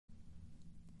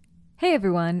Hey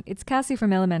everyone, it's Cassie from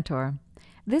Elementor.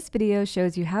 This video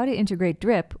shows you how to integrate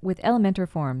Drip with Elementor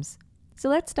Forms. So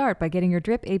let's start by getting your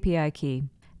Drip API key.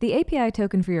 The API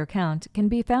token for your account can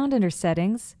be found under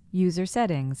Settings, User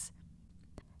Settings.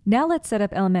 Now let's set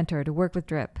up Elementor to work with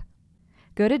Drip.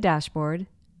 Go to Dashboard,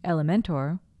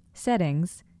 Elementor,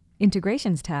 Settings,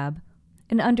 Integrations tab,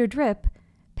 and under Drip,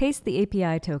 paste the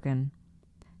API token.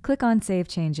 Click on Save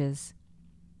Changes.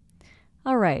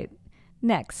 Alright.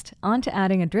 Next, on to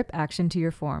adding a Drip action to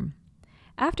your form.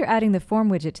 After adding the form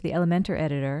widget to the Elementor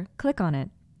editor, click on it.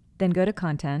 Then go to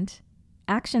Content,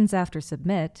 Actions after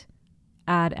Submit,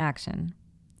 Add Action.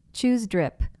 Choose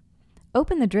Drip.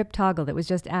 Open the Drip toggle that was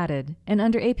just added, and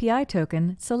under API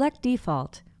token, select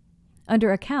Default.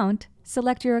 Under Account,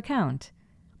 select your account.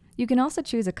 You can also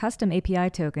choose a custom API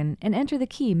token and enter the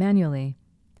key manually.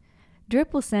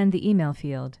 Drip will send the email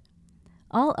field.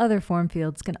 All other form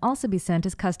fields can also be sent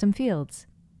as custom fields.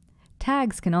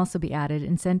 Tags can also be added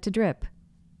and sent to Drip.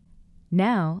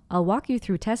 Now, I'll walk you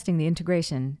through testing the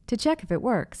integration to check if it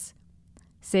works.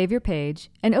 Save your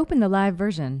page and open the live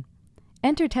version.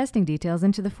 Enter testing details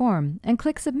into the form and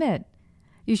click Submit.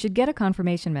 You should get a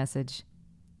confirmation message.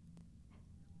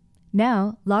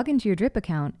 Now, log into your Drip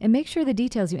account and make sure the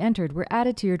details you entered were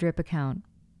added to your Drip account.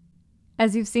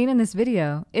 As you've seen in this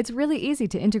video, it's really easy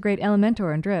to integrate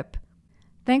Elementor and Drip.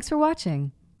 Thanks for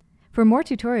watching. For more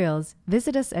tutorials,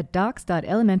 visit us at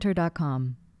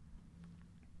docs.elementor.com.